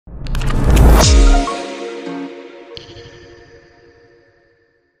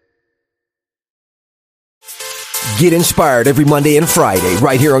Get inspired every Monday and Friday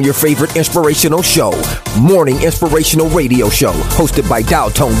right here on your favorite inspirational show, Morning Inspirational Radio Show, hosted by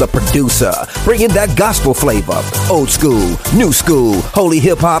Dowtone, the producer, bringing that gospel flavor, old school, new school, holy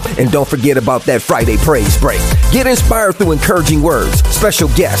hip-hop, and don't forget about that Friday praise break. Get inspired through encouraging words, special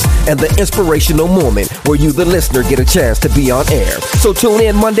guests, and the inspirational moment where you, the listener, get a chance to be on air. So tune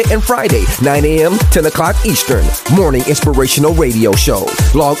in Monday and Friday, 9 a.m., 10 o'clock Eastern, Morning Inspirational Radio Show.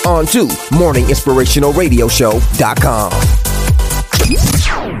 Log on to morninginspirationalradioshow.com.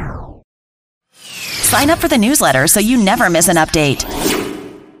 Sign up for the newsletter so you never miss an update.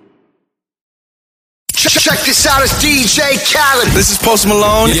 Check this out, it's DJ Khaled. This is Post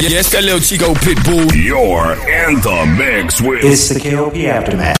Malone. Yes, that little Chico Pitbull. You're in the mix with It's the KOP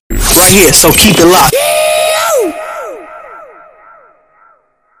Aftermath. Right here, so keep it locked.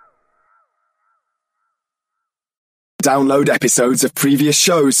 Download episodes of previous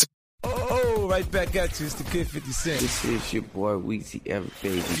shows. Right back at you, it's the Kid 50 Cent. This is your boy Weezy F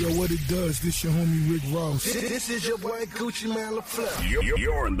Baby. Yo, what it does, this your homie Rick Ross. This is your boy Gucci Man LaFleur.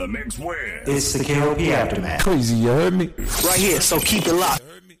 You're in the mix with It's the KOP Aftermath. Crazy, you heard me? Right here, so keep it locked.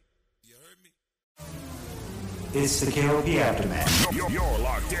 It's the KOP Aftermath. You're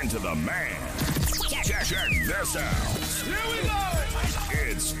locked into the man. Check this out. Here we go.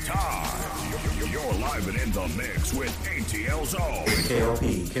 It's time. You're live and in the mix with ATL Zone. KOP,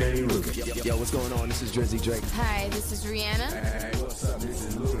 Kennedy Lucas. Yo, what's going on? This is Drizzy Drake. Hi, this is Rihanna. Hey, what's up? This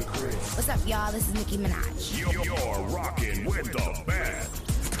is Ludacris. What's up, y'all? This is Nicki Minaj. You're rocking with the best.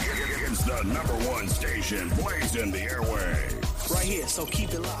 It's the #1 station blazing the airway. Right here, so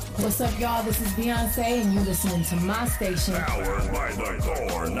keep it locked. What's up, y'all? This is Beyonce, and you listening to my station. Powered by the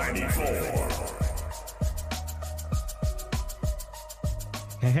Core 94.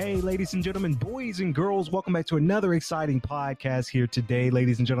 Hey, ladies and gentlemen, boys and girls, welcome back to another exciting podcast here today,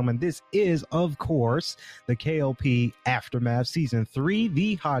 ladies and gentlemen. This is, of course, the KLP Aftermath Season 3,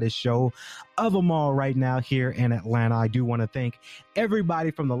 the hottest show of them all right now here in Atlanta. I do want to thank everybody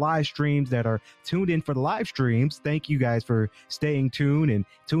from the live streams that are tuned in for the live streams. Thank you guys for staying tuned and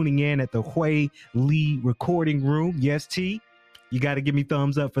tuning in at the Huey Lee Recording Room. Yes, T. You got to give me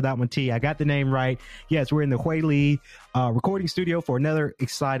thumbs up for that one, T. I got the name right. Yes, we're in the Huey Lee recording studio for another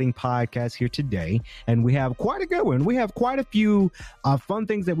exciting podcast here today. And we have quite a good one. We have quite a few fun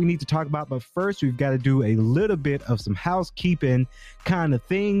things that we need to talk about. But first, we've got to do a little bit of some housekeeping kind of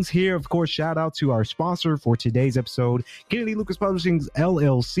things here. Of course, shout out to our sponsor for today's episode, Kennedy Lucas Publishing's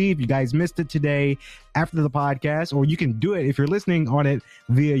LLC. If you guys missed it today after the podcast, or you can do it if you're listening on it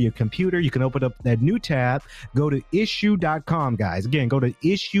via your computer, you can open up that new tab, go to issue.com, guys. Again, go to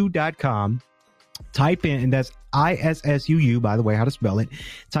issue.com, type in, and that's ISSUU, by the way, how to spell it.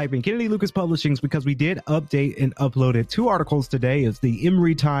 Type in Kennedy Lucas Publishings, because we did update and uploaded 2 articles today. It's the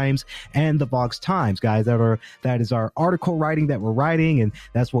Emory Times and the Vox Times, guys. That is our article writing that we're writing, and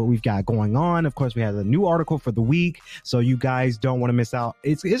that's what we've got going on. Of course, we have a new article for the week, so you guys don't want to miss out.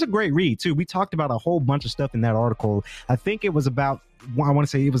 It's a great read too. We talked about a whole bunch of stuff in that article. I think it was about, I want to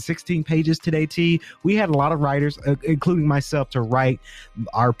say it was 16 pages today, T. We had a lot of writers, including myself, to write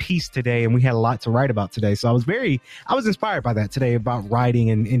our piece today, and we had a lot to write about today. So I was inspired by that today about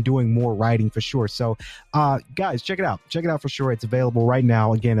writing and doing more writing for sure. So guys, check it out. Check it out for sure. It's available right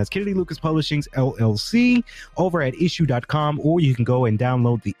now. Again, that's Kennedy Lucas Publishing's LLC over at issue.com, or you can go and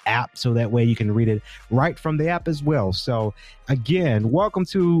download the app so that way you can read it right from the app as well. So again, welcome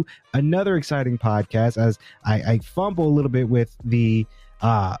to another exciting podcast as I fumble a little bit with the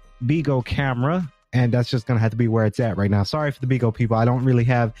Bigo camera, and that's just going to have to be where it's at right now. Sorry for the Bigo people. I don't really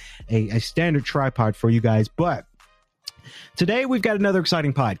have a standard tripod for you guys, but today we've got another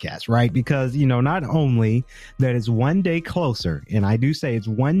exciting podcast, right? Because, you know, not only that it's one day closer, and I do say it's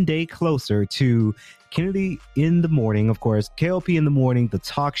one day closer to Kennedy in the Morning, of course, KLP in the Morning, the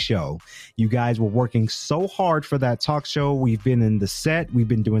talk show. You guys were working so hard for that talk show. We've been in the set. We've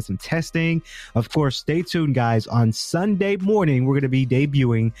been doing some testing. Of course, stay tuned, guys. On Sunday morning, we're going to be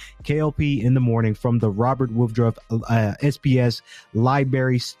debuting KLP in the Morning from the Robert Woodruff SPS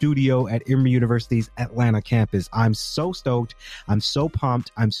Library Studio at Emory University's Atlanta campus. I'm so stoked. I'm so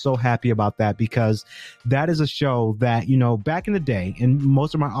pumped. I'm so happy about that, because that is a show that, you know, back in the day, and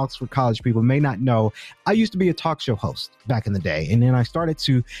most of my Oxford College people may not know, I used to be a talk show host back in the day. And then I started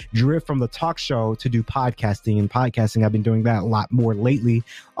to drift from the talk show to do podcasting. And podcasting, I've been doing that a lot more lately,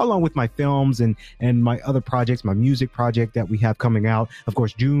 along with my films and my other projects, my music project that we have coming out. Of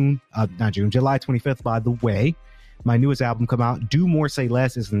course, July 25th, by the way. My newest album come out, Do More, Say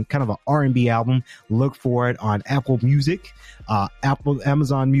Less, is kind of an R&B album. Look for it on Apple Music,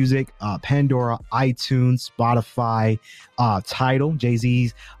 Amazon Music, Pandora, iTunes, Spotify, Tidal,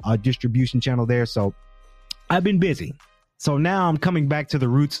 Jay-Z's distribution channel there. So I've been busy. So now I'm coming back to the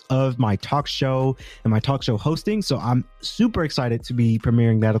roots of my talk show and my talk show hosting. So I'm super excited to be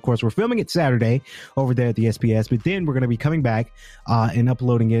premiering that. Of course, we're filming it Saturday over there at the SPS, but then we're going to be coming back and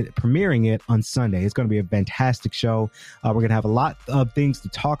uploading it, premiering it on Sunday. It's going to be a fantastic show. We're going to have a lot of things to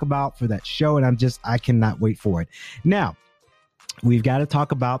talk about for that show, and I cannot wait for it. Now, we've got to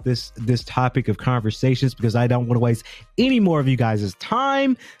talk about this topic of conversations because I don't want to waste any more of you guys'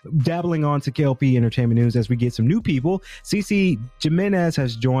 time dabbling on to KLP Entertainment News as we get some new people. Cece Jimenez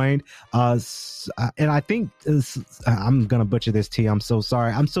has joined us, and I think I'm going to butcher this, T. I'm so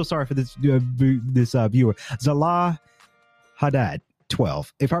sorry. I'm so sorry for this viewer. Zalah Haddad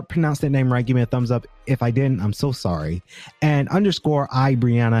 12. If I pronounced that name right, give me a thumbs up. If I didn't, I'm so sorry. And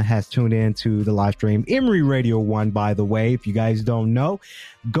 _Brianna has tuned in to the live stream. Emory Radio 1, by the way, if you guys don't know,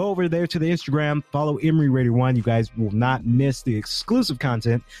 go over there to the Instagram, follow Emory Radio 1. You guys will not miss the exclusive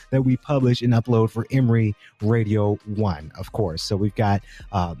content that we publish and upload for Emory Radio 1, of course. So we've got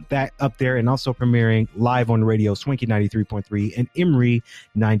that up there, and also premiering live on the radio, Swinky 93.3 and Emory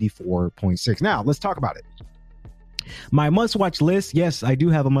 94.6. Now, let's talk about it. My must-watch list. Yes, I do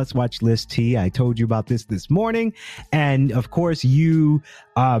have a must-watch list, T. I told you about this morning, and of course, you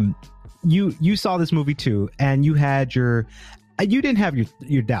saw this movie too, and you didn't have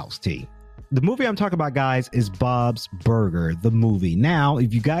your doubts, T. The movie I'm talking about, guys, is Bob's Burger, the movie. Now,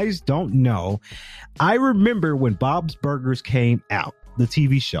 if you guys don't know, I remember when Bob's Burgers came out, the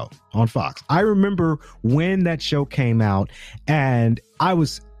TV show on Fox. I remember when that show came out, and I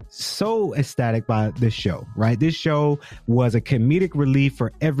was so ecstatic by this show, right? This show was a comedic relief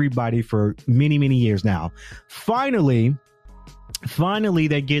for everybody for many, many years now. Finally,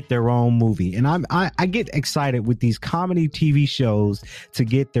 they get their own movie, and I get excited with these comedy TV shows to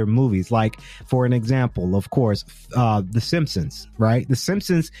get their movies. Like, for an example, of course, The Simpsons, right? The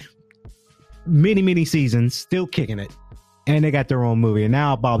Simpsons, many seasons, still kicking it, and they got their own movie. And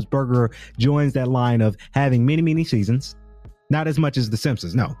now Bob's Burger joins that line of having many seasons. Not as much as The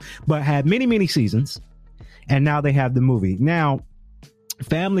Simpsons, no, but had many seasons, and now they have the movie. Now,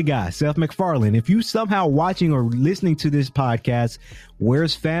 Family Guy, Seth MacFarlane, if you somehow watching or listening to this podcast,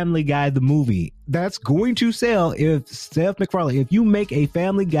 where's Family Guy the movie? That's going to sell if Seth MacFarlane, if you make a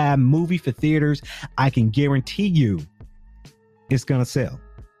Family Guy movie for theaters, I can guarantee you it's going to sell.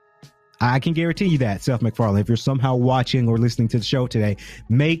 I can guarantee you that, Seth MacFarlane, if you're somehow watching or listening to the show today,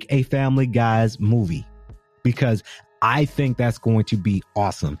 make a Family Guy's movie, because I think that's going to be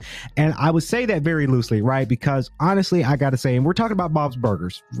awesome. And I would say that very loosely, right? Because honestly, I got to say, and we're talking about Bob's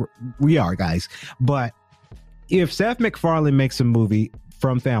Burgers. We are, guys. But if Seth MacFarlane makes a movie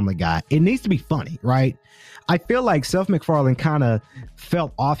from Family Guy, it needs to be funny, right? I feel like Seth MacFarlane kind of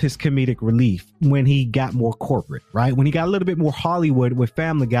felt off his comedic relief when he got more corporate, right? When he got a little bit more Hollywood with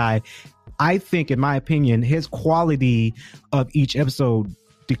Family Guy, I think, in my opinion, his quality of each episode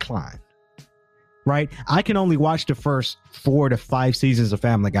declined. Right, I can only watch the first 4 to 5 seasons of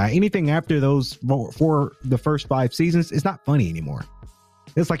Family Guy. Anything after those the first 5 seasons is not funny anymore.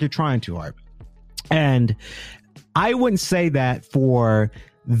 It's like you're trying too hard. And I wouldn't say that for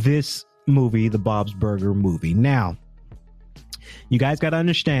this movie, the Bob's Burger movie. Now, you guys got to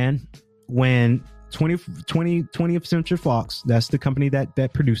understand, when 20th Century Fox, that's the company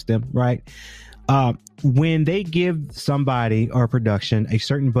that produced them, right? When they give somebody or production a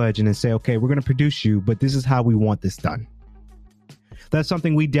certain budget and say, okay, we're going to produce you, but this is how we want this done. That's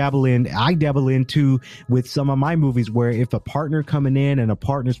something I dabble into with some of my movies, where if a partner coming in and a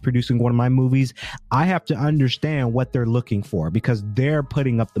partner's producing one of my movies, I have to understand what they're looking for, because they're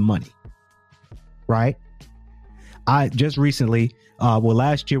putting up the money, right? I just recently,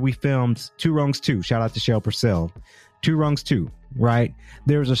 last year we filmed Two Wrongs 2. Shout out to Cheryl Purcell. Two Wrongs 2. Right?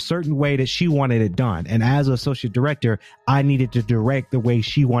 There's a certain way that she wanted it done. And as an associate director, I needed to direct the way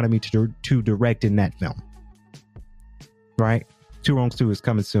she wanted me to direct in that film. Right? Two Wrongs 2 is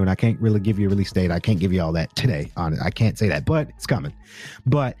coming soon. I can't really give you a release date. I can't give you all that today on it. I can't say that, but it's coming.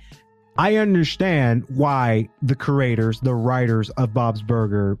 But I understand why the creators, the writers of Bob's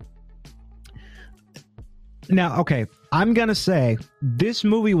Burger. Now, okay, I'm going to say this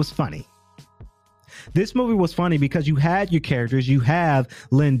movie was funny. This movie was funny because you had your characters. You have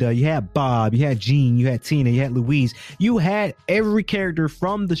Linda, you had Bob, you had Gene, you had Tina, you had Louise. You had every character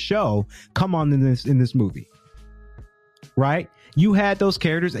from the show come on in this movie, right? You had those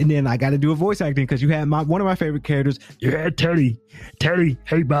characters, and then I got to do a voice acting because you had one of my favorite characters. You had Teddy,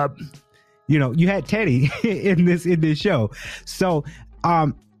 hey Bob. You know, you had Teddy in this show. So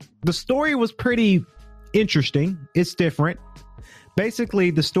the story was pretty interesting. It's different.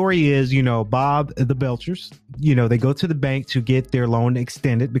 basically the story is, Bob, the Belchers, they go to the bank to get their loan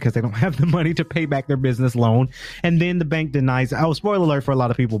extended because they don't have the money to pay back their business loan. And then the bank denies. Oh, spoiler alert for a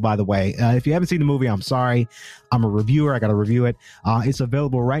lot of people, by the way. If you haven't seen the movie, I'm sorry. I'm a reviewer. I got to review it. It's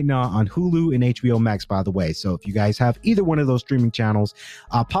available right now on Hulu and HBO Max, by the way. So if you guys have either one of those streaming channels,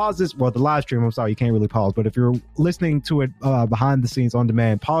 pause this. Well, the live stream, I'm sorry, you can't really pause. But if you're listening to it behind the scenes on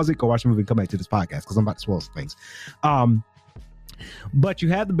demand, pause it, go watch the movie, and come back to this podcast because I'm about to spoil some things. But you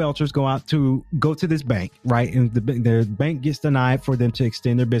have the Belchers go to this bank, right? And their bank gets denied for them to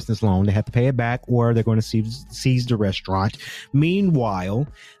extend their business loan. They have to pay it back or they're going to seize the restaurant. Meanwhile,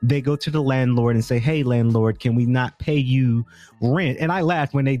 they go to the landlord and say, hey, landlord, can we not pay you rent? And I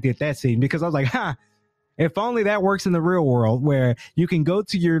laughed when they did that scene because I was like, if only that works in the real world where you can go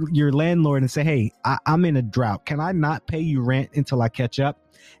to your landlord and say, hey, I'm in a drought. Can I not pay you rent until I catch up?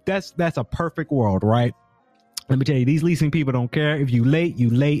 That's a perfect world, right? Let me tell you, these leasing people don't care. If you late,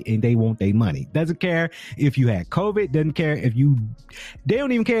 and they want their money. Doesn't care if you had COVID, doesn't care they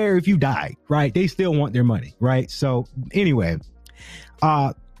don't even care if you died, right? They still want their money, right? So anyway,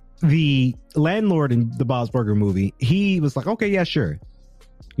 the landlord in the Bob's Burger movie, he was like, okay, yeah, sure.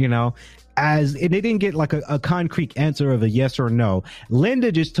 And they didn't get like a concrete answer of a yes or no.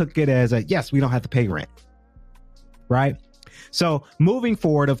 Linda just took it as a, yes, we don't have to pay rent, right? So moving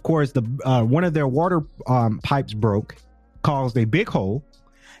forward, of course, the one of their water pipes broke, caused a big hole,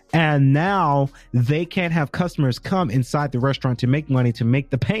 and now they can't have customers come inside the restaurant to make money, to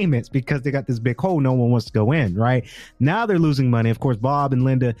make the payments because they got this big hole. No one wants to go in, right? Now they're losing money. Of course, Bob and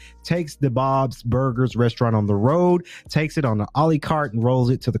Linda takes the Bob's Burgers restaurant on the road, takes it on an ollie cart and rolls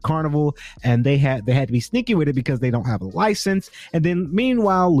it to the carnival. And they had to be sneaky with it because they don't have a license. And then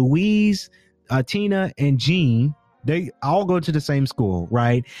meanwhile, Louise, Tina, and Jean, they all go to the same school,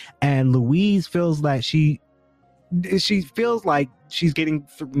 right? And Louise feels like she feels like she's getting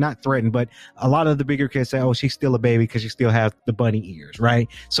not threatened, but a lot of the bigger kids say, oh, she's still a baby because she still has the bunny ears, right?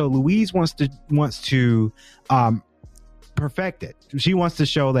 So Louise wants to perfect it. She wants to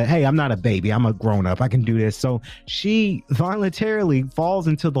show that, hey, I'm not a baby, I'm a grown up, I can do this. So she voluntarily falls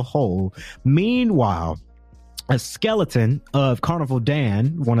into the hole. Meanwhile, a skeleton of Carnival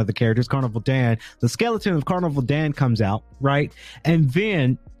Dan, one of the characters, Carnival Dan, the skeleton of Carnival Dan comes out, right? And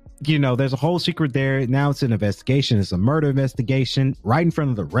then, there's a whole secret there. Now it's an investigation. It's a murder investigation right in front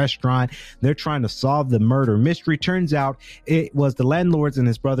of the restaurant. They're trying to solve the murder mystery. Turns out it was the landlord's and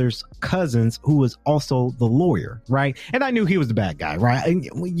his brother's cousins who was also the lawyer, right? And I knew he was the bad guy, right? And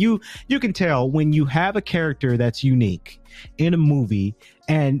you can tell when you have a character that's unique in a movie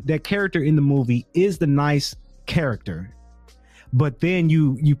and that character in the movie is the nice character, but then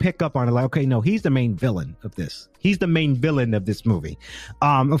you pick up on it like, okay, no, he's the main villain of this. He's the main villain of this movie.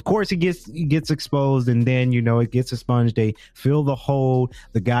 Of course, he gets exposed, and then it gets expunged. They fill the hole.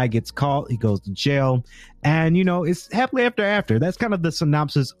 The guy gets caught. He goes to jail, and it's happily ever after. That's kind of the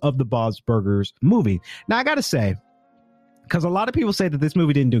synopsis of the Bob's Burgers movie. Now, I gotta say, because a lot of people say that this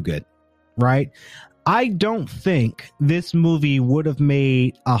movie didn't do good, right? I don't think this movie would have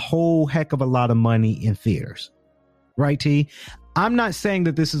made a whole heck of a lot of money in theaters. Right, T? I'm not saying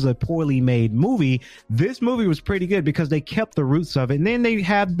that this is a poorly made movie. This movie was pretty good because they kept the roots of it. And then they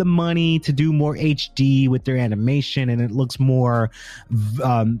had the money to do more HD with their animation, and it looks more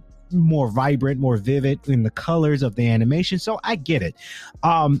vibrant, more vivid in the colors of the animation. So I get it.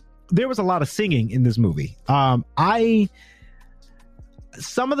 There was a lot of singing in this movie.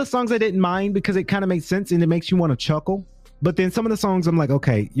 Some of the songs I didn't mind because it kind of makes sense and it makes you want to chuckle. But then some of the songs I'm like,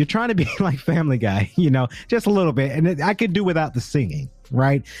 okay, you're trying to be like Family Guy, just a little bit. And I could do without the singing,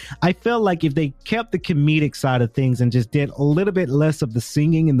 right? I felt like if they kept the comedic side of things and just did a little bit less of the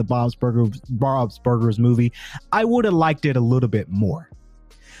singing in the Bob's Burgers movie, I would have liked it a little bit more.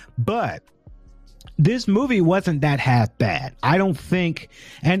 But this movie wasn't that half bad. I don't think,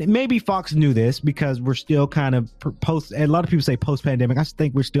 and maybe Fox knew this because we're still kind of a lot of people say post-pandemic. I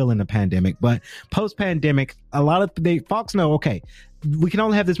think we're still in the pandemic, but post-pandemic, Fox know, okay, we can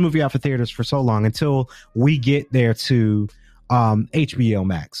only have this movie out for theaters for so long until we get there to HBO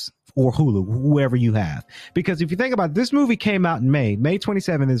Max or Hulu, whoever you have. Because if you think about it, this movie came out in May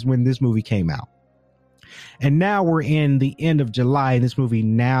 27th is when this movie came out. And now we're in the end of July and this movie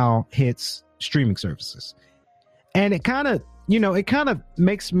now hits streaming services. And it kind of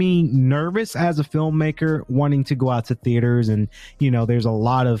makes me nervous as a filmmaker wanting to go out to theaters, and there's a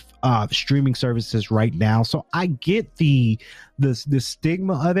lot of streaming services right now. So I get the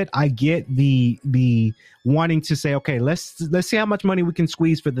stigma of it. I get the wanting to say, okay, let's see how much money we can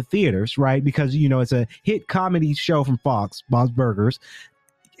squeeze for the theaters, right? Because it's a hit comedy show from Fox, Bob's Burgers.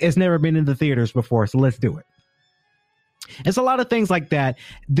 It's never been in the theaters before, so let's do it. It's a lot of things like that.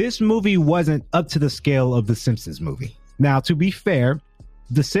 This movie wasn't up to the scale of the Simpsons movie. Now, to be fair,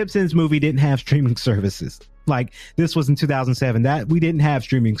 the Simpsons movie didn't have streaming services. Like, this was in 2007. That we didn't have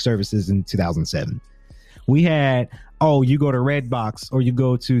streaming services in 2007. We had, you go to Redbox or you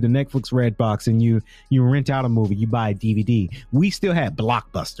go to the Netflix Redbox and you rent out a movie, you buy a DVD. We still had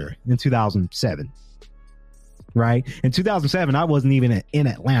Blockbuster in 2007. Right? In 2007, I wasn't even in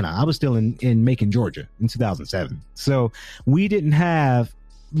Atlanta. I was still in Macon, Georgia in 2007. So we didn't have,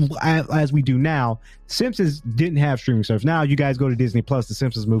 as we do now, Simpsons didn't have streaming service. Now you guys go to Disney Plus, the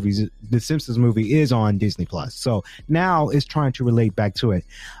Simpsons movie is on Disney Plus. So now it's trying to relate back to it.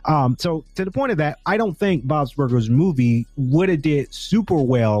 So to the point of that, I don't think Bob's Burgers movie would have did super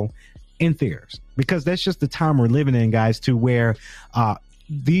well in theaters, because that's just the time we're living in, guys, to where,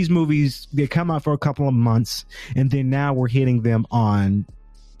 these movies, they come out for a couple of months and then now we're hitting them on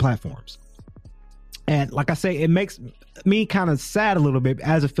platforms. And like I say, it makes me kind of sad a little bit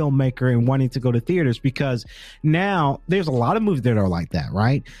as a filmmaker and wanting to go to theaters, because now there's a lot of movies that are like that,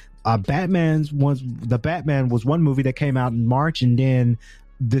 right? The Batman was one movie that came out in March, and then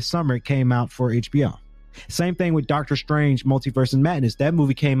this summer it came out for HBO. Same thing with Doctor Strange Multiverse of Madness. That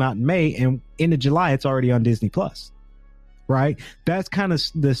movie came out in May, and into July it's already on Disney Plus. Right? That's kind of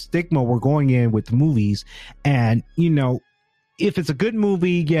the stigma we're going in with movies. And, if it's a good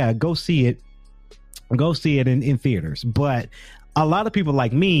movie, yeah, go see it. Go see it in theaters. But a lot of people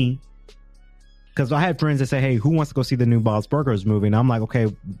like me, because I have friends that say, hey, who wants to go see the new Bob's Burgers movie? And I'm like, okay,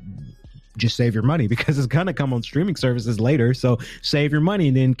 just save your money, because it's going to come on streaming services later. So save your money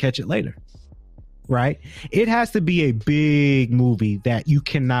and then catch it later. Right? It has to be a big movie that you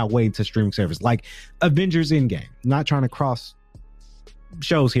cannot wait to streaming service, like Avengers Endgame. Not trying to cross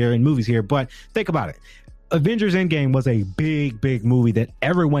shows here and movies here, but think about it. Avengers Endgame was a big movie that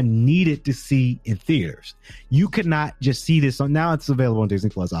everyone needed to see in theaters. You could not just see this on, now it's available on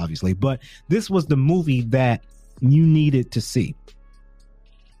Disney Plus, obviously, but this was the movie that you needed to see.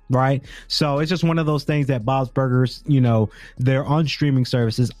 Right? So it's just one of those things that Bob's Burgers, they're on streaming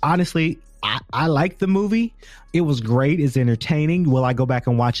services. Honestly, I like the movie. It was great. It's entertaining. Will I go back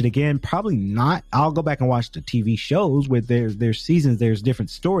and watch it again? Probably not. I'll go back and watch the TV shows with their seasons. There's different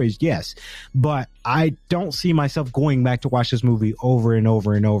stories. Yes. But I don't see myself going back to watch this movie over and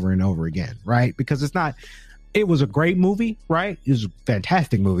over and over and over again. Right? Because it was a great movie, right? It was a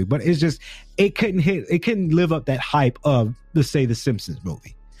fantastic movie, but it's just, it couldn't live up that hype of, let's say, the Simpsons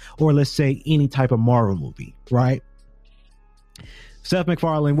movie, or let's say any type of Marvel movie, right? Seth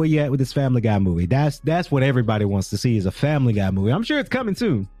MacFarlane, where you at with this Family Guy movie? That's what everybody wants to see, is a Family Guy movie. I'm sure it's coming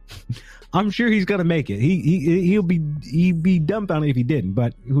soon. I'm sure he's gonna make it. He'd be dumbfounded if he didn't,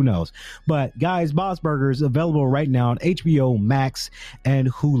 but who knows? But guys, Bob's Burgers available right now on HBO Max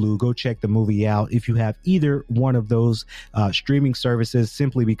and Hulu. Go check the movie out if you have either one of those streaming services,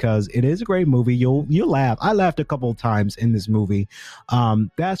 simply because it is a great movie. You'll laugh. I laughed a couple of times in this movie.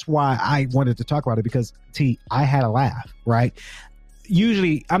 That's why I wanted to talk about it, because I had a laugh, right?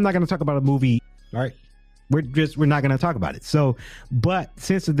 Usually I'm not going to talk about a movie, right? We're not going to talk about it. So, but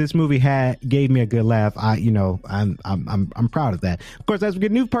since this movie gave me a good laugh, I'm proud of that. Of course, as we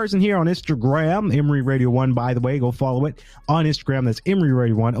get a new person here on Instagram, Emory Radio 1, by the way, go follow it on Instagram. That's Emory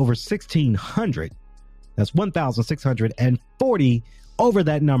Radio 1, over 1,600. That's 1,640 over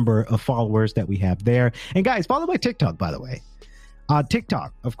that number of followers that we have there. And guys, follow my TikTok, by the way.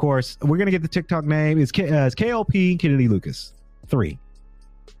 TikTok, of course, we're going to get the TikTok name. It's KLP Kennedy Lucas 3.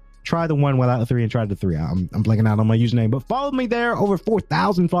 Try the 1 without the 3 and try the 3. I'm blanking out on my username, but follow me there. Over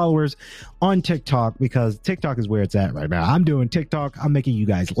 4,000 followers on TikTok, because TikTok is where it's at right now. I'm doing TikTok. I'm making you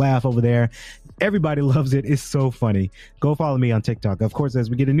guys laugh over there. Everybody loves it. It's so funny. Go follow me on TikTok. Of course, as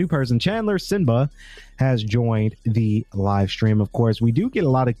we get a new person, Chandler Simba has joined the live stream. Of course, we do get a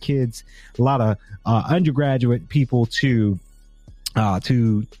lot of kids, a lot of undergraduate people to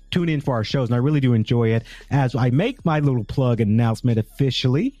tune in for our shows, and I really do enjoy it. As I make my little plug and announcement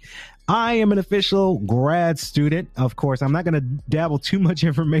officially, I am an official grad student. Of course, I'm not going to dabble too much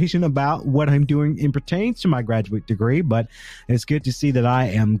information about what I'm doing in pertains to my graduate degree, but it's good to see that I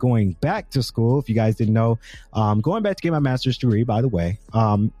am going back to school. If you guys didn't know, going back to get my master's degree, by the way.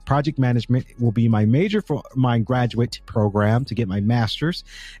 Project management will be my major for my graduate program to get my master's.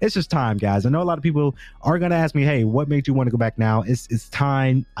 It's just time, guys. I know a lot of people are going to ask me, hey, what made you want to go back now? It's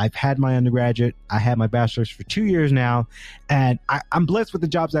time. I've had my undergraduate. I had my bachelor's for 2 years now, and I'm blessed with the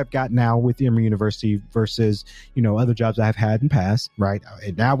jobs I've got now with Emory University versus, other jobs I've had in past, right?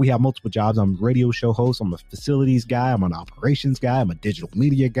 And now we have multiple jobs. I'm a radio show host. I'm a facilities guy. I'm an operations guy. I'm a digital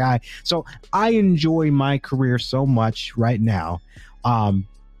media guy. So I enjoy my career so much right now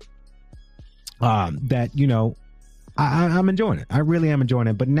that, I'm enjoying it. I really am enjoying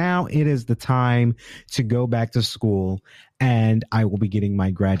it. But now it is the time to go back to school, and I will be getting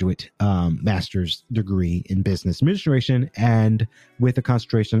my graduate master's degree in business administration and with a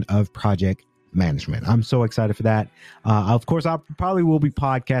concentration of project management. I'm so excited for that. Of course, I probably will be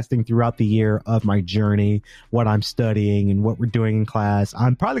podcasting throughout the year of my journey, what I'm studying and what we're doing in class.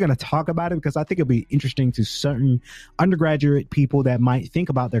 I'm probably going to talk about it because I think it'll be interesting to certain undergraduate people that might think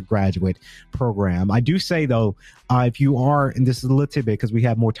about their graduate program. I do say, though, if you are, and this is a little tidbit because we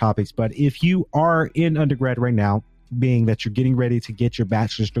have more topics, but if you are in undergrad right now, being that you're getting ready to get your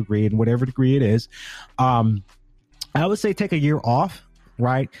bachelor's degree in whatever degree it is, I would say take a year off.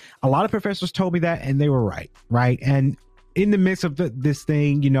 Right. A lot of professors told me that, and they were right. Right. And in the midst of this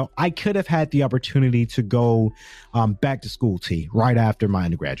thing, you know, I could have had the opportunity to go back to school right after my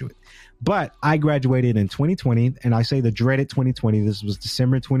undergraduate. But I graduated in 2020, and I say the dreaded 2020. This was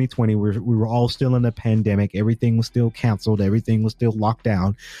December 2020. We were all still in the pandemic. Everything was still canceled. Everything was still locked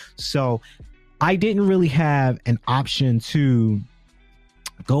down. So I didn't really have an option to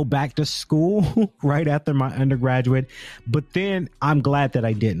go back to school right after my undergraduate. But then I'm glad that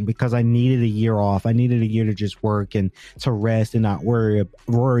I didn't, because I needed a year off. I needed a year to just work and to rest and not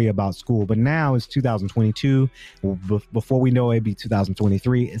worry about school. But now it's 2022. Before we know it, it'll be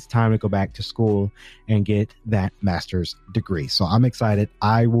 2023. It's time to go back to school and get that master's degree. So I'm excited.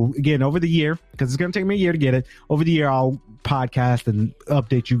 I will, again, over the year, because it's going to take me a year to get it, over the year, I'll podcast and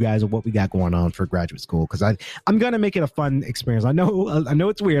update you guys on what we got going on for graduate school, because I'm going to make it a fun experience. I know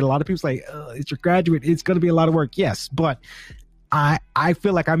it's weird. A lot of people say, it's your graduate, it's going to be a lot of work. Yes, but I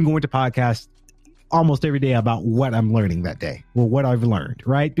feel like I'm going to podcast almost every day about what I'm learning that day, or what I've learned,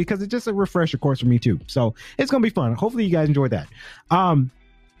 right? Because it's just a refresher course for me too. So it's going to be fun. Hopefully you guys enjoyed that.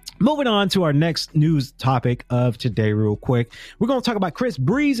 Moving on to our next news topic of today real quick. We're going to talk about Chris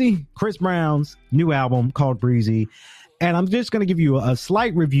Brown's new album called Breezy. And I'm just going to give you a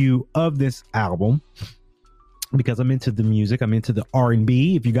slight review of this album, because I'm into the music. I'm into the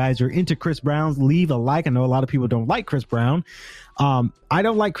R&B. If you guys are into Chris Brown, leave a like. I know a lot of people don't like Chris Brown. I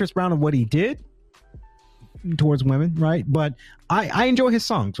don't like Chris Brown and what he did towards women, right? But I enjoy his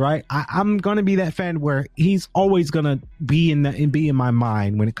songs, right? I'm going to be that fan where he's always going to be in my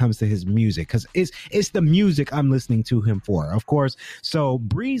mind when it comes to his music, because it's the music I'm listening to him for, of course. So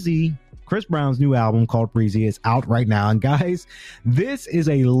Breezy, Chris Brown's new album called Breezy, is out right now. And guys, this is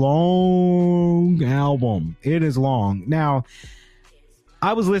a long album. It is long. Now,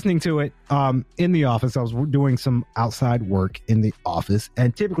 I was listening to it in the office. I was doing some outside work in the office.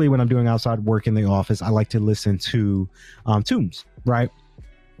 And typically when I'm doing outside work in the office, I like to listen to tunes, right?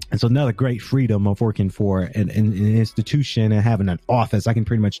 And so another great freedom of working for an institution and having an office. I can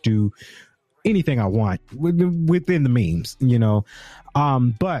pretty much do anything I want within the means, you know.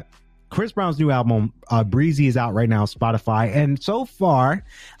 But Chris Brown's new album, Breezy, is out right now on Spotify, and so far,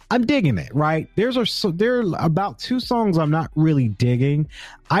 I'm digging it, right? There are about 2 songs I'm not really digging.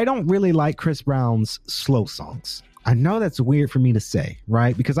 I don't really like Chris Brown's slow songs. I know that's weird for me to say,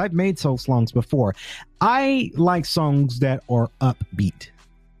 right? Because I've made slow songs before. I like songs that are upbeat.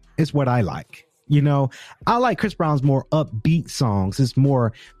 It's what I like. You know, I like Chris Brown's more upbeat songs. It's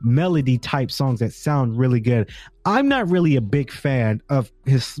more melody type songs that sound really good. I'm not really a big fan of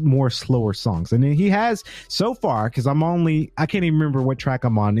his more slower songs. And he has so far, because I can't even remember what track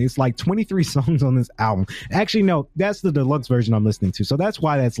I'm on. It's like 23 songs on this album. Actually, no, that's the deluxe version I'm listening to. So that's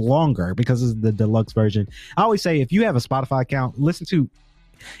why that's longer, because it's the deluxe version. I always say, if you have a Spotify account, listen to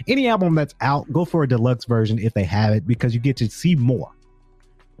any album that's out, go for a deluxe version if they have it, because you get to see more.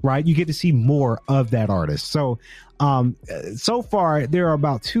 Right, you get to see more of that artist. So, so far there are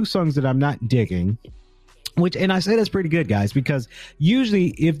about 2 songs that I'm not digging, and I say that's pretty good, guys, because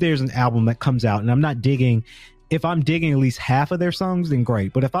usually if there's an album that comes out and I'm not digging, if I'm digging at least half of their songs, then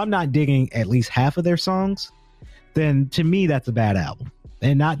great. But if I'm not digging at least half of their songs, then to me that's a bad album.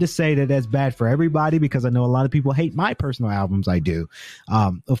 And not to say that that's bad for everybody, because I know a lot of people hate my personal albums. I do.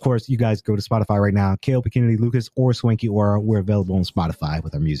 Of course, you guys go to Spotify right now. KLP Kennedy Lucas or Swanky Aura. We're available on Spotify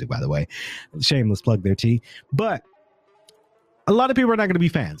with our music, by the way. Shameless plug there, T. But a lot of people are not going to be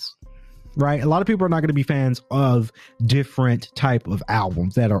fans, right? A lot of people are not going to be fans of different type of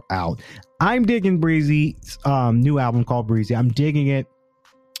albums that are out. I'm digging Breezy's new album called Breezy. I'm digging it.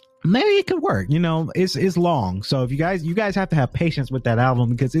 Maybe it could work, you know. It's long, so if you guys have to have patience with that album,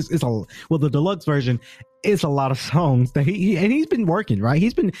 because the deluxe version is a lot of songs that he's been working, right?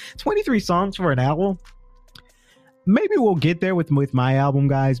 He's been 23 songs for an album. Maybe we'll get there with my album,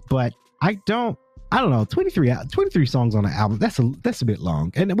 guys, but I don't know, 23 songs on an album, that's a bit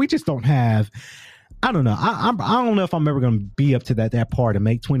long, and we just don't have I don't know. I don't know if I'm ever going to be up to that part and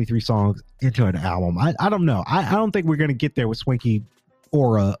make 23 songs into an album. I don't know. I don't think we're going to get there with Swanky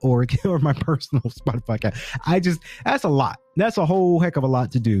or my personal Spotify account. That's a lot. That's a whole heck of a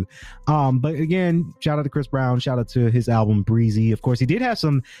lot to do. But again, shout out to Chris Brown. Shout out to his album Breezy. Of course, he did have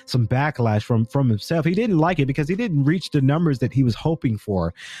some backlash from himself. He didn't like it because he didn't reach the numbers that he was hoping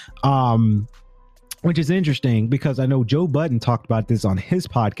for. Which is interesting because I know Joe Budden talked about this on his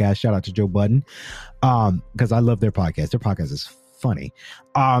podcast. Shout out to Joe Budden. Because I love their podcast. Their podcast is funny.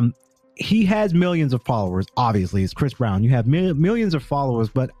 He has millions of followers. Obviously, it's Chris Brown. You have millions of followers,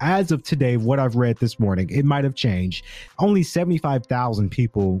 but as of today, what I've read this morning, it might have changed. Only 75,000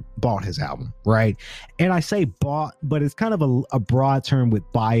 people bought his album, right? And I say bought, but it's kind of a broad term with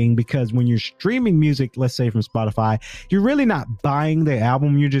buying, because when you're streaming music, let's say from Spotify, you're really not buying the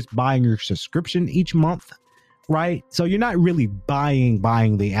album. You're just buying your subscription each month, right? So you're not really buying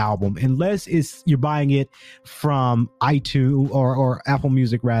the album unless you're buying it from iTunes or Apple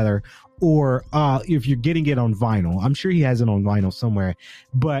Music rather, or if you're getting it on vinyl. I'm sure he has it on vinyl somewhere,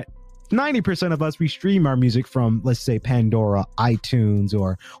 but 90% of us, we stream our music from, let's say, Pandora, iTunes,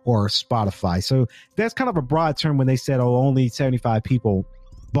 or Spotify. So that's kind of a broad term when they said, oh, only 75 people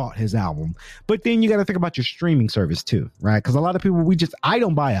bought his album. But then you got to think about your streaming service too, right? Because a lot of people, I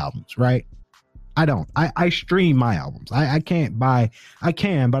don't buy albums, right? I don't. I stream my albums. I can't buy. I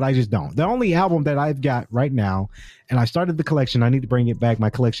can, but I just don't. The only album that I've got right now, and I started the collection, I need to bring it back. My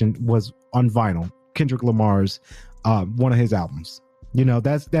collection was on vinyl. Kendrick Lamar's, one of his albums. You know,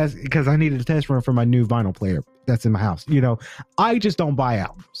 that's because I needed a test run for my new vinyl player that's in my house. You know, I just don't buy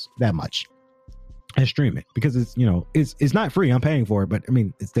albums that much and stream it because it's, you know, it's not free. I'm paying for it, but I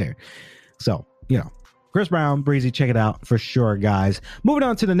mean, it's there. So, you know. Chris Brown, Breezy, check it out for sure, guys. Moving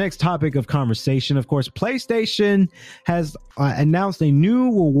on to the next topic of conversation. Of course, PlayStation has announced a new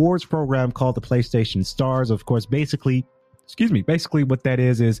awards program called the PlayStation Stars. Of course, basically what that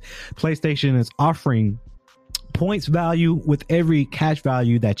is PlayStation is offering points value with every cash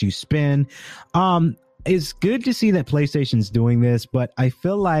value that you spend. It's good to see that PlayStation's doing this, but I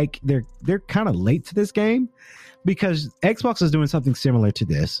feel like they're kind of late to this game because Xbox is doing something similar to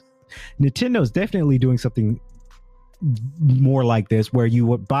this. Nintendo is definitely doing something more like this, where you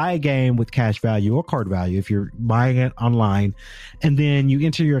would buy a game with cash value or card value if you're buying it online, and then you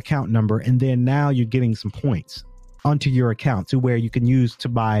enter your account number, and then now you're getting some points onto your account to where you can use to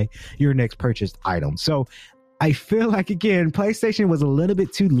buy your next purchased item. So I feel like, again, PlayStation was a little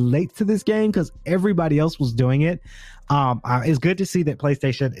bit too late to this game because everybody else was doing it. It's good to see that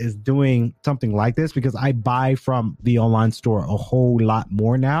PlayStation is doing something like this because I buy from the online store a whole lot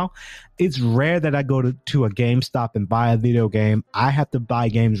more now. It's rare that I go to a GameStop and buy a video game. I have to buy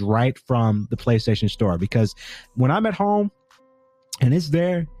games right from the PlayStation store because when I'm at home and it's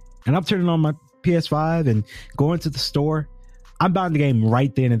there and I'm turning on my PS5 and going to the store, I'm buying the game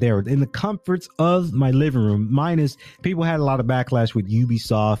right then and there in the comforts of my living room. People had a lot of backlash with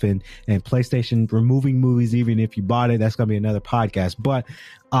Ubisoft and PlayStation removing movies, even if you bought it. That's going to be another podcast. But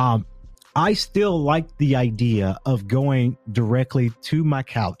I still like the idea of going directly to my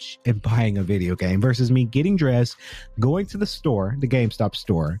couch and buying a video game versus me getting dressed, going to the store, the GameStop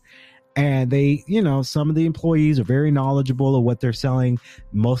store. And they, you know, some of the employees are very knowledgeable of what they're selling.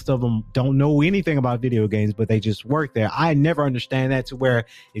 Most of them don't know anything about video games, but they just work there. I never understand that, to where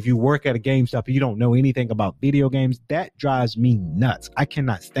if you work at a GameStop and you don't know anything about video games, that drives me nuts. I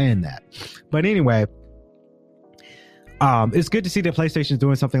cannot stand that. But anyway, it's good to see that PlayStation is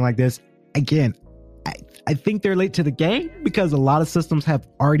doing something like this. Again, I think they're late to the game because a lot of systems have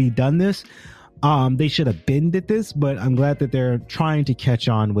already done this. They should have been did this, but I'm glad that they're trying to catch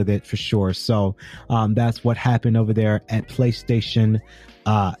on with it for sure. So that's what happened over there at PlayStation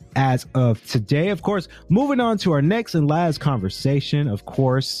as of today. Of course, moving on to our next and last conversation, of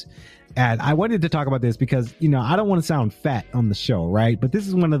course. And I wanted to talk about this because, you know, I don't want to sound fat on the show, right? But this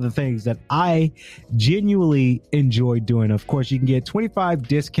is one of the things that I genuinely enjoy doing. Of course, you can get 25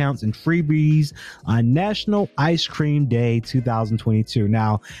 discounts and freebies on National Ice Cream Day 2022.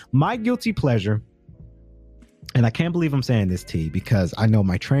 Now, my guilty pleasure, and I can't believe I'm saying this, T, because I know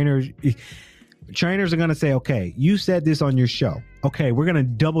my trainers are going to say, okay, you said this on your show. Okay, we're going to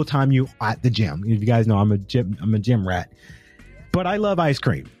double time you at the gym. If you guys know, I'm a gym rat. But I love ice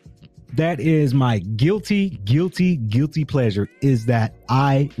cream. That is my guilty pleasure, is that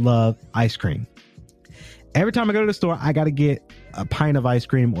I love ice cream. Every time I go to the store, I got to get a pint of ice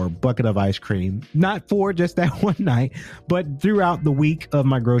cream or a bucket of ice cream, not for just that one night, but throughout the week of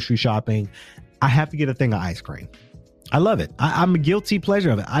my grocery shopping, I have to get a thing of ice cream. I love it. I'm a guilty pleasure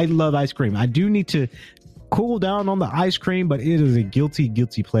of it. I love ice cream. I do need to cool down on the ice cream, but it is a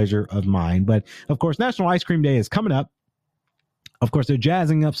guilty pleasure of mine. But of course, National Ice Cream Day is coming up. Of course, they're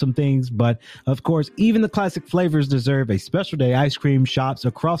jazzing up some things, but of course, even the classic flavors deserve a special day. Ice cream shops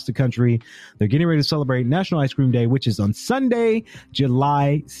across the country, they're getting ready to celebrate National Ice Cream Day, which is on Sunday,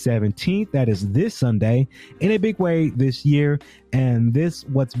 July 17th. That is this Sunday in a big way this year. And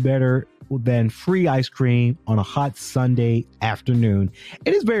what's better than free ice cream on a hot Sunday afternoon?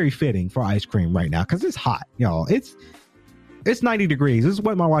 It is very fitting for ice cream right now because it's hot, y'all. It's 90 degrees. This is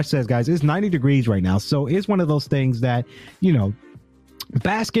what my watch says, guys. It's 90 degrees right now. So it's one of those things that,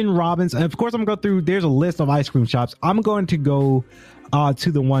 Baskin Robbins, and of course I'm going to go through, there's a list of ice cream shops. I'm going to go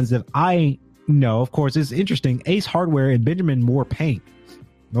to the ones that I know. Of course, it's interesting. Ace Hardware and Benjamin Moore Paint.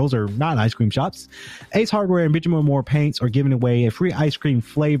 Those are not ice cream shops. Ace Hardware and Benjamin Moore Paints are giving away a free ice cream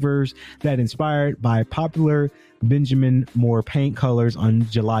flavors that inspired by popular Benjamin Moore paint colors on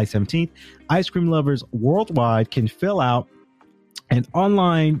July 17th. Ice cream lovers worldwide can fill out an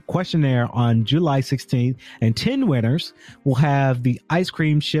online questionnaire on July 16th, and 10 winners will have the ice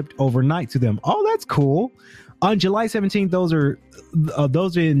cream shipped overnight to them. Oh, that's cool. On July 17th,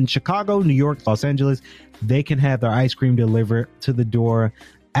 those in Chicago, New York, Los Angeles, they can have their ice cream delivered to the door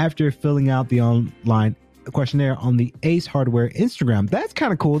after filling out the online questionnaire on the Ace Hardware Instagram. That's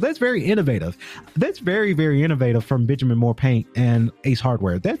kind of cool. That's very innovative. That's very, very innovative from Benjamin Moore Paint and Ace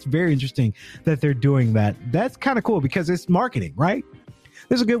Hardware. That's very interesting that they're doing that. That's kind of cool because it's marketing, right?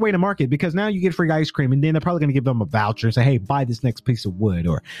 This is a good way to market because now you get free ice cream, and then they're probably going to give them a voucher and say, hey, buy this next piece of wood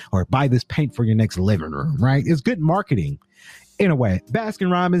or buy this paint for your next living room, right? It's good marketing. In a way,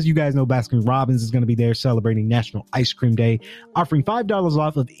 Baskin Robbins, you guys know Baskin Robbins is going to be there celebrating National Ice Cream Day, offering $5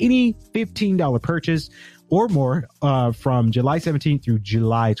 off of any $15 purchase or more from July 17th through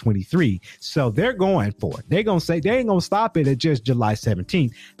July 23. So they're going for it. They're going to say they ain't going to stop it at just July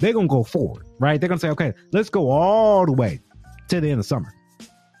 17th. They're going to go forward, right? They're going to say, okay, let's go all the way to the end of summer,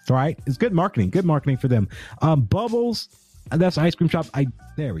 right? It's good marketing for them. Bubbles, that's an ice cream shop.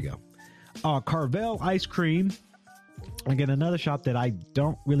 There we go. Carvel Ice Cream. Again, another shop that I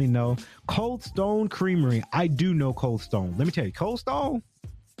don't really know. Cold Stone Creamery. I do know Cold Stone. Let me tell you, Cold Stone,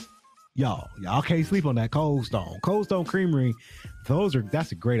 y'all can't sleep on that. Cold Stone Creamery.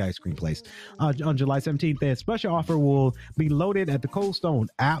 That's a great ice cream place. On July 17th, their special offer will be loaded at the Cold Stone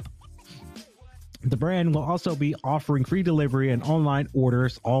app. The brand will also be offering free delivery and online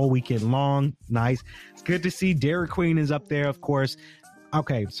orders all weekend long. Nice. It's good to see Dairy Queen is up there, of course.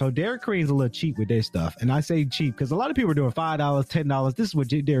 Okay, so Dairy Queen's a little cheap with their stuff. And I say cheap because a lot of people are doing $5, $10. This is what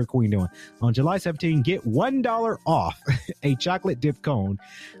Dairy Queen doing. On July 17, get $1 off a chocolate dip cone.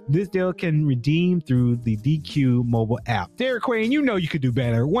 This deal can redeem through the DQ mobile app. Dairy Queen, you know you could do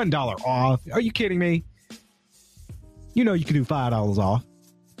better. $1 off. Are you kidding me? You know you could do $5 off.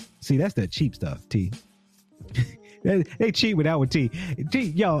 See, that's that cheap stuff, T. They cheat with that with T.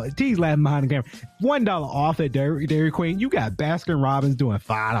 T's laughing behind the camera. $1 off at Dairy Queen. You got Baskin Robbins doing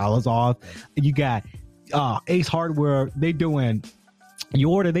 $5 off. You got Ace Hardware. They doing you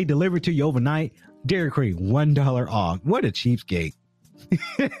order, they deliver to you overnight. Dairy Queen, $1 off. What a cheapskate.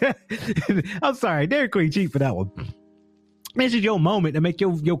 I'm sorry, Dairy Queen cheap for that one. This is your moment to make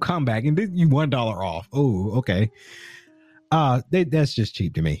your comeback, and then you $1 off. Oh, okay. That's just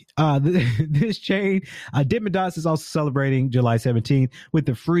cheap to me. This chain, Dippin' Dots, is also celebrating July 17th with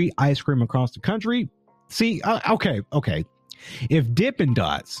the free ice cream across the country. See, okay. If Dippin'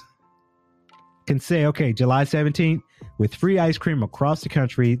 Dots can say, okay, July 17th with free ice cream across the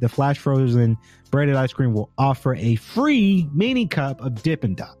country, the Flash Frozen breaded ice cream will offer a free mini cup of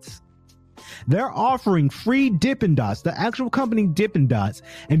Dippin' Dots. They're offering free Dippin' Dots, the actual company Dippin' Dots,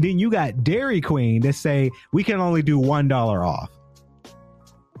 and then you got Dairy Queen that say we can only do $1 off.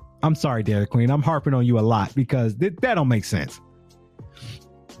 I'm sorry, Dairy Queen. I'm harping on you a lot because that don't make sense.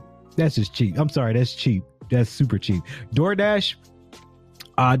 That's just cheap. I'm sorry. That's cheap. That's super cheap. DoorDash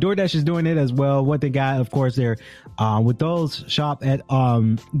is doing it as well. What they got, of course, they're with those shop at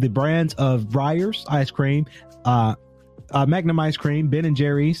the brands of Breyers ice cream, Magnum ice cream, Ben &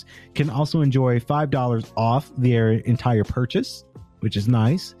 Jerry's can also enjoy $5 off their entire purchase, which is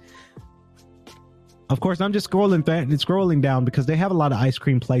nice. Of course, I'm just scrolling down because they have a lot of ice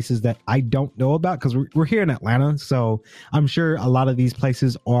cream places that I don't know about because we're here in Atlanta. So I'm sure a lot of these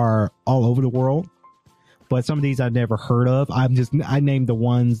places are all over the world, but some of these I've never heard of. I named the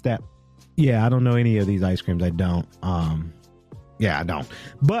ones that, I don't know any of these ice creams. I don't. I don't.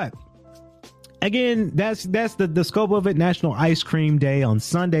 But again, that's the scope of it. National Ice Cream Day on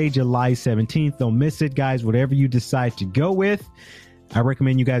Sunday, July 17th. Don't miss it, guys. Whatever you decide to go with, I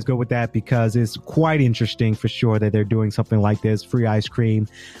recommend you guys go with that because it's quite interesting for sure that they're doing something like this. Free ice cream.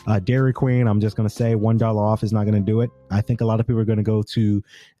 Dairy Queen, I'm just going to say $1 off is not going to do it. I think a lot of people are going to go to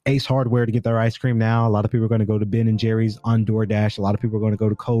Ace Hardware to get their ice cream now. A lot of people are going to go to Ben & Jerry's on DoorDash. A lot of people are going to go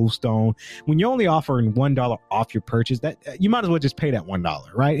to Cold Stone. When you're only offering $1 off your purchase, that you might as well just pay that $1,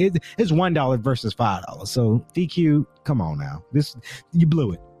 right? It's $1 versus $5. So DQ, come on now. You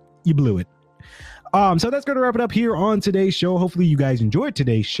blew it. You blew it. So that's going to wrap it up here on today's show. Hopefully you guys enjoyed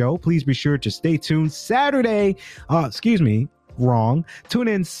today's show. Please be sure to stay tuned Saturday. Tune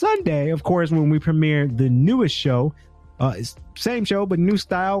in Sunday, of course, when we premiere the newest show. Same show, but new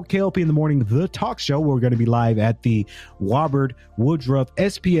style. KLP in the Morning, the talk show. We're going to be live at the Warbird Woodruff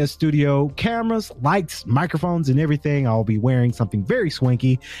SPS studio. Cameras, lights, microphones, and everything. I'll be wearing something very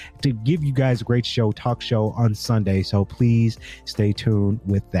swanky to give you guys a great talk show on Sunday. So please stay tuned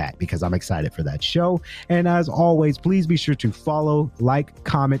with that because I'm excited for that show. And as always, please be sure to follow, like,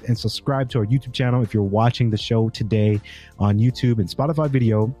 comment, and subscribe to our YouTube channel if you're watching the show today on YouTube and Spotify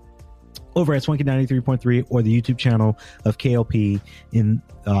video over at Swanky 93.3 or the YouTube channel of KLP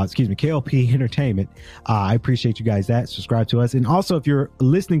KLP Entertainment. I appreciate you guys that. Subscribe to us. And also, if you're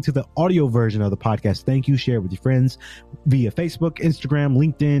listening to the audio version of the podcast, thank you. Share it with your friends via Facebook, Instagram,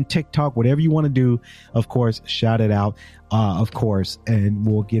 LinkedIn, TikTok, whatever you want to do. Of course, shout it out, of course, and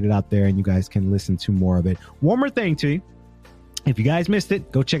we'll get it out there and you guys can listen to more of it. One more thing to you. If you guys missed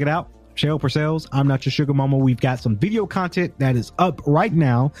it, go check it out. Cheryl Purcell's I'm Not Your Sugar Mama. We've got some video content that is up right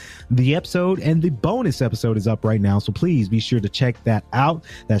now. The episode and the bonus episode is up right now. So please be sure to check that out.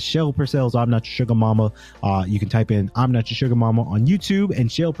 That's Cheryl Purcell's I'm Not Your Sugar Mama. You can type in I'm Not Your Sugar Mama on YouTube and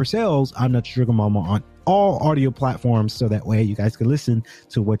Cheryl Purcell's I'm Not Your Sugar Mama on all audio platforms. So that way you guys can listen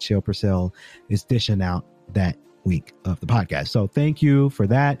to what Cheryl Purcell is dishing out that week of the podcast. So thank you for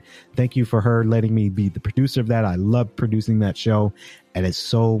that. Thank you for her letting me be the producer of that. I love producing that show and it's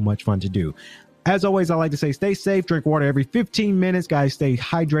so much fun to do. As always, I like to say stay safe, drink water every 15 minutes. Guys, stay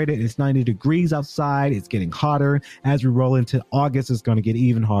hydrated. It's 90 degrees outside. It's getting hotter. As we roll into August, it's going to get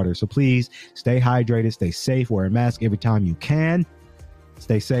even hotter. So please stay hydrated, stay safe, wear a mask every time you can.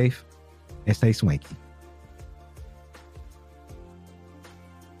 Stay safe and stay swanky.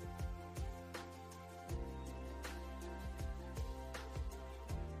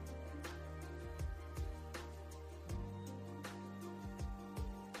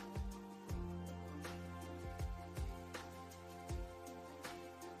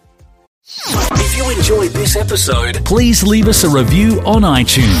 If you enjoyed this episode, please leave us a review on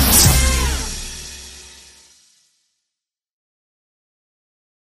iTunes.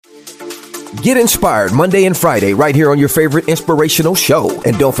 Get inspired Monday and Friday right here on your favorite inspirational show.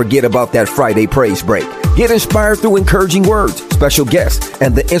 And don't forget about that Friday praise break. Get inspired through encouraging words, special guests,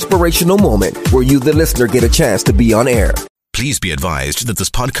 and the inspirational moment where you, the listener, get a chance to be on air. Please be advised that this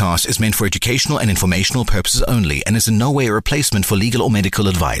podcast is meant for educational and informational purposes only and is in no way a replacement for legal or medical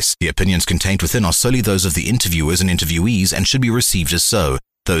advice. The opinions contained within are solely those of the interviewers and interviewees and should be received as so.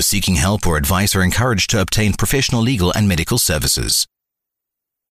 Those seeking help or advice are encouraged to obtain professional legal and medical services.